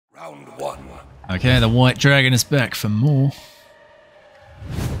Round one. Okay, the white dragon is back for more.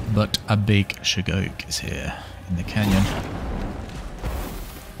 But a big Shagok is here in the canyon.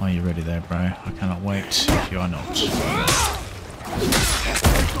 Are you ready there, bro? I cannot wait if you are not.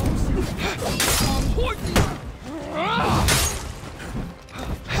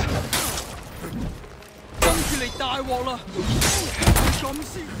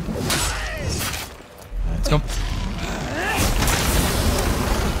 Let's go.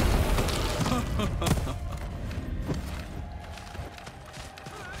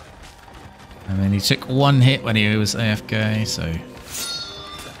 And then he took one hit when he was AFK, so...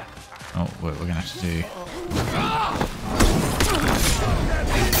 Oh, what we're going to have to do...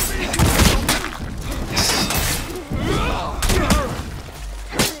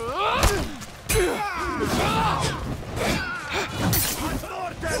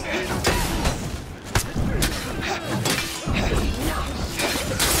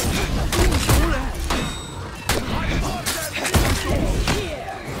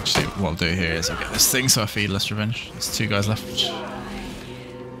 What I'll do here is I'll get this thing so I feel less revenge. There's two guys left. He's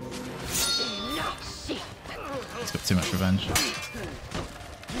got too much revenge.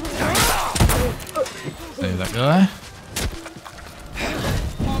 Save that guy.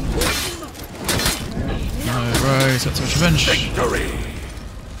 No, bro, he's got too much revenge. Victory.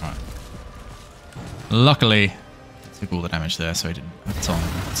 Right. Luckily, I took all the damage there, so he didn't have time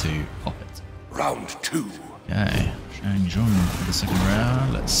to pop it. Round two. Okay. Shang for the second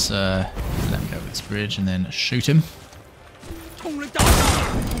round. Let's let him go over this bridge and then shoot him.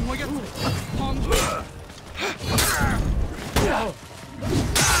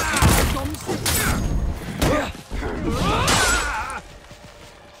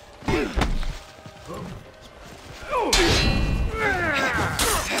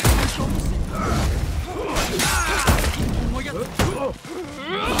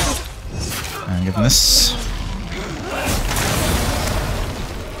 And give him this.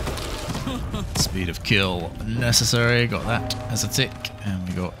 Speed of kill necessary, got that as a tick, and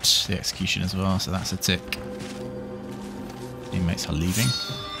we got the execution as well, so that's a tick. Teammates are leaving,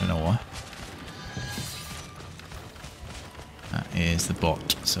 don't know why. That is the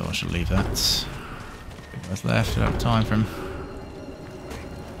bot, so I shall leave that. Big guys left, don't have time for him.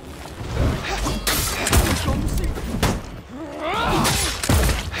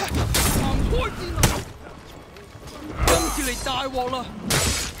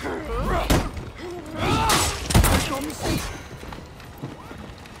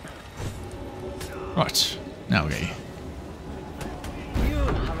 Right, now we'll get you.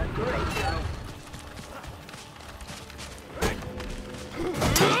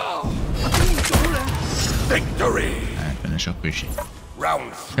 Victory. And finish off Bushi.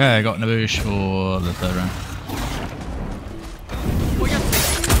 Round. Okay, I got Nabush for the third round.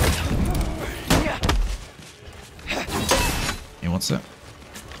 He wants it.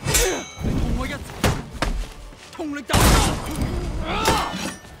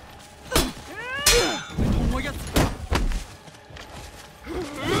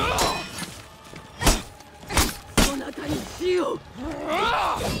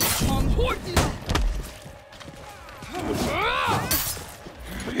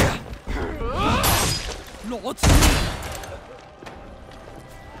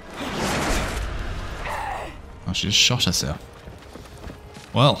 Oh, she just shot herself.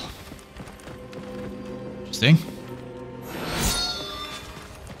 Well. Interesting.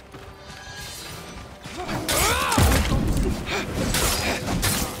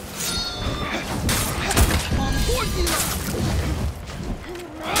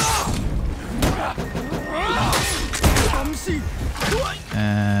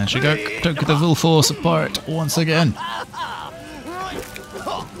 And Shagok took the full force apart once again.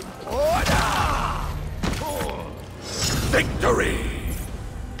 Victory.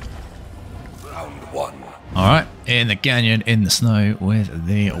 Round one. Alright, in the canyon, in the snow, with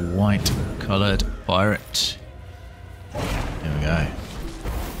the white coloured pirate. Here we go.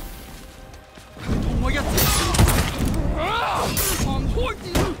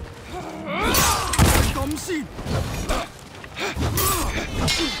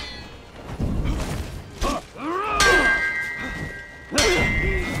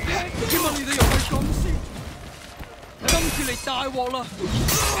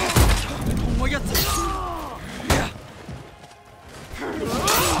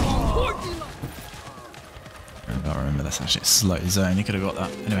 I don't remember, that's actually a slightly zone, you could have got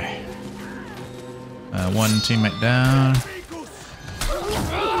that. Anyway. One teammate down.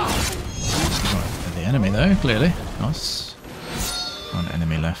 Got the enemy though, clearly. Nice. One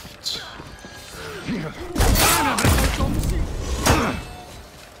enemy left.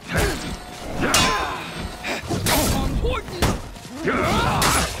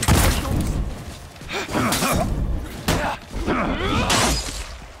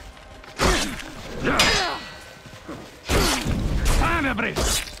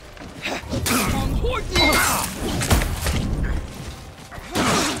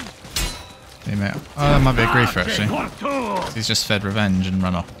 Teammate. Oh, that might be a griefer actually. He's just fed revenge and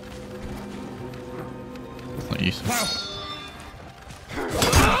run off. It's not useful.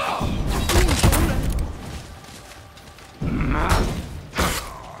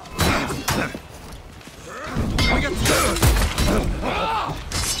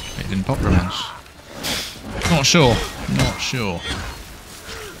 He didn't pop revenge. Not sure. Not sure.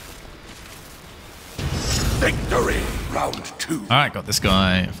 Victory! Round 2. Alright, got this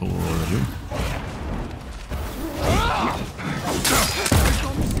guy for you.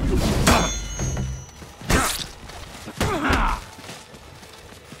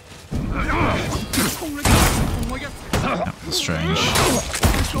 That was strange.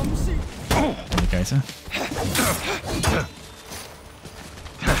 Indicator.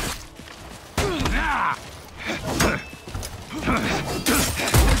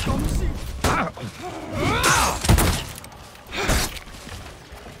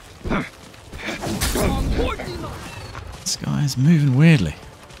 This guy's moving weirdly.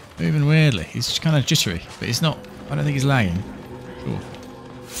 Moving weirdly. He's just kind of jittery, but he's not. I don't think he's lagging. Sure.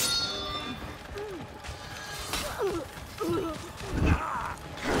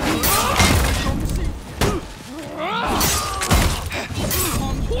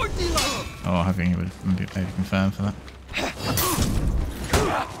 Oh, hoping he would maybe confirm for that.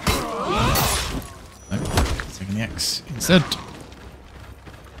 Nope. Taking the X instead.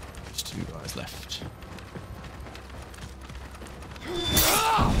 There's 2 guys left.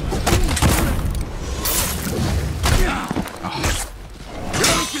 Oh.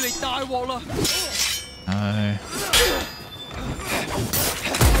 No.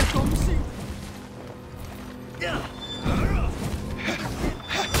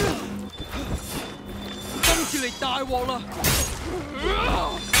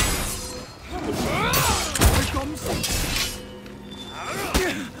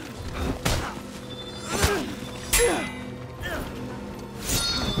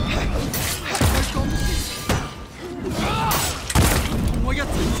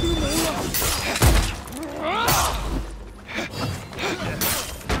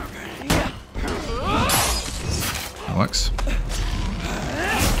 That works.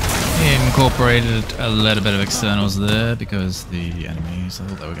 Incorporated a little bit of externals there because the enemies, I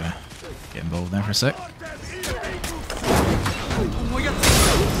thought they were going to get involved there for a sec.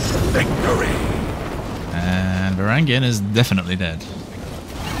 Victory! And Varangian is definitely dead.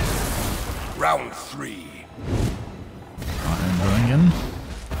 Round 3. Right then, Varangian.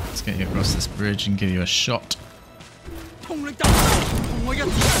 Let's get you across this bridge and give you a shot.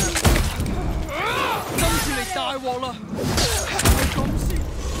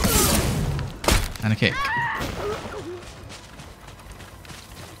 And a kick.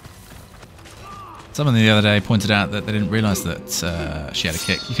 Someone the other day pointed out that they didn't realise that she had a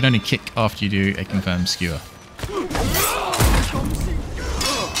kick. You can only kick after you do a confirmed skewer.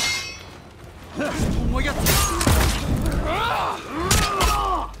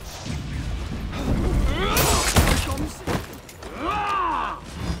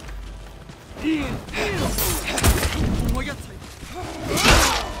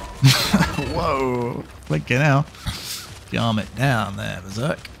 Whoa! Blinking now. Arm it down there,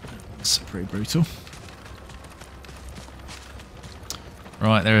 Berserk. That's pretty brutal.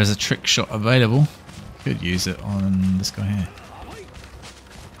 Right, there is a trick shot available. Could use it on this guy here.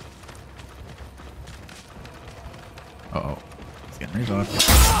 Uh oh. He's getting revived.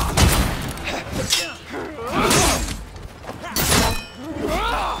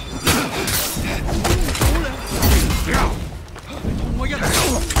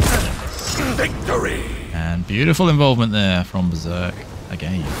 Victory! And beautiful involvement there from Berserk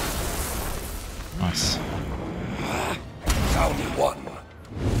again. Nice. Round 1.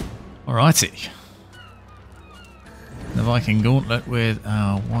 Alrighty. The Viking Gauntlet with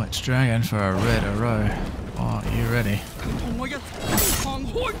our white dragon for a red arrow. Are you ready?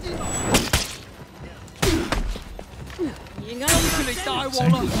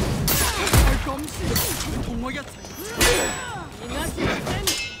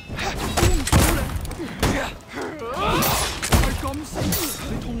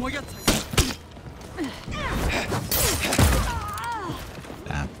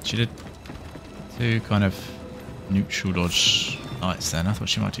 Damn, she did 2 kind of neutral dodge knights then. I thought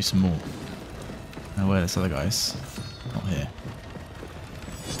she might do some more. Now where are this other guys? Not here.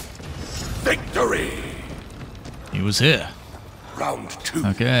 Victory! He was here. Round 2.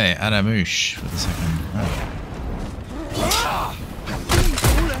 Okay, Adamush for the second round.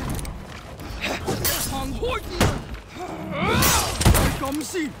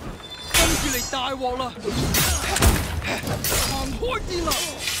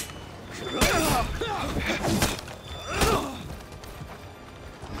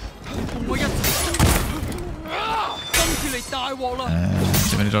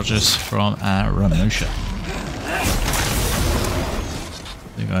 Too many dodges from our Ramosha.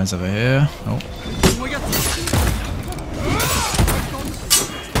 You guys over here. Oh.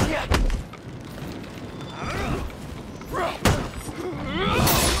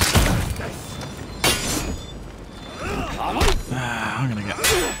 I'm gonna get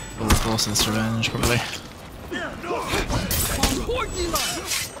all the boss of this revenge probably.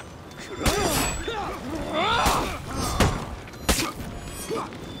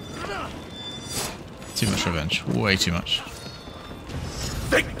 Too much revenge. Way too much.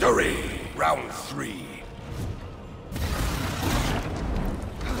 Victory! Round 3.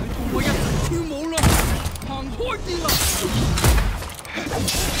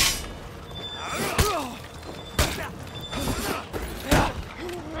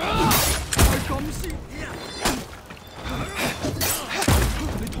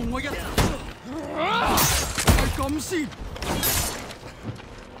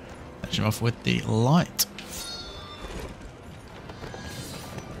 Finish him off with the light.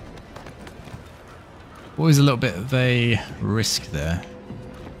 Always a little bit of a risk there.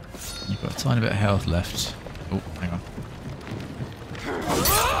 You've got a tiny bit of health left. Oh, hang on.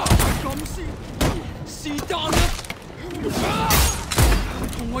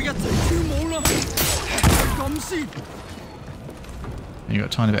 And you've got a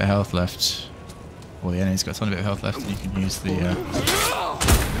tiny bit of health left. Well, the enemy's got a tiny bit of health left, and you can use the.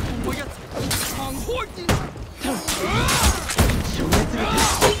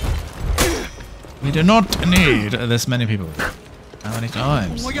 We do not need this many people. How many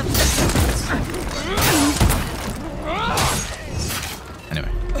times?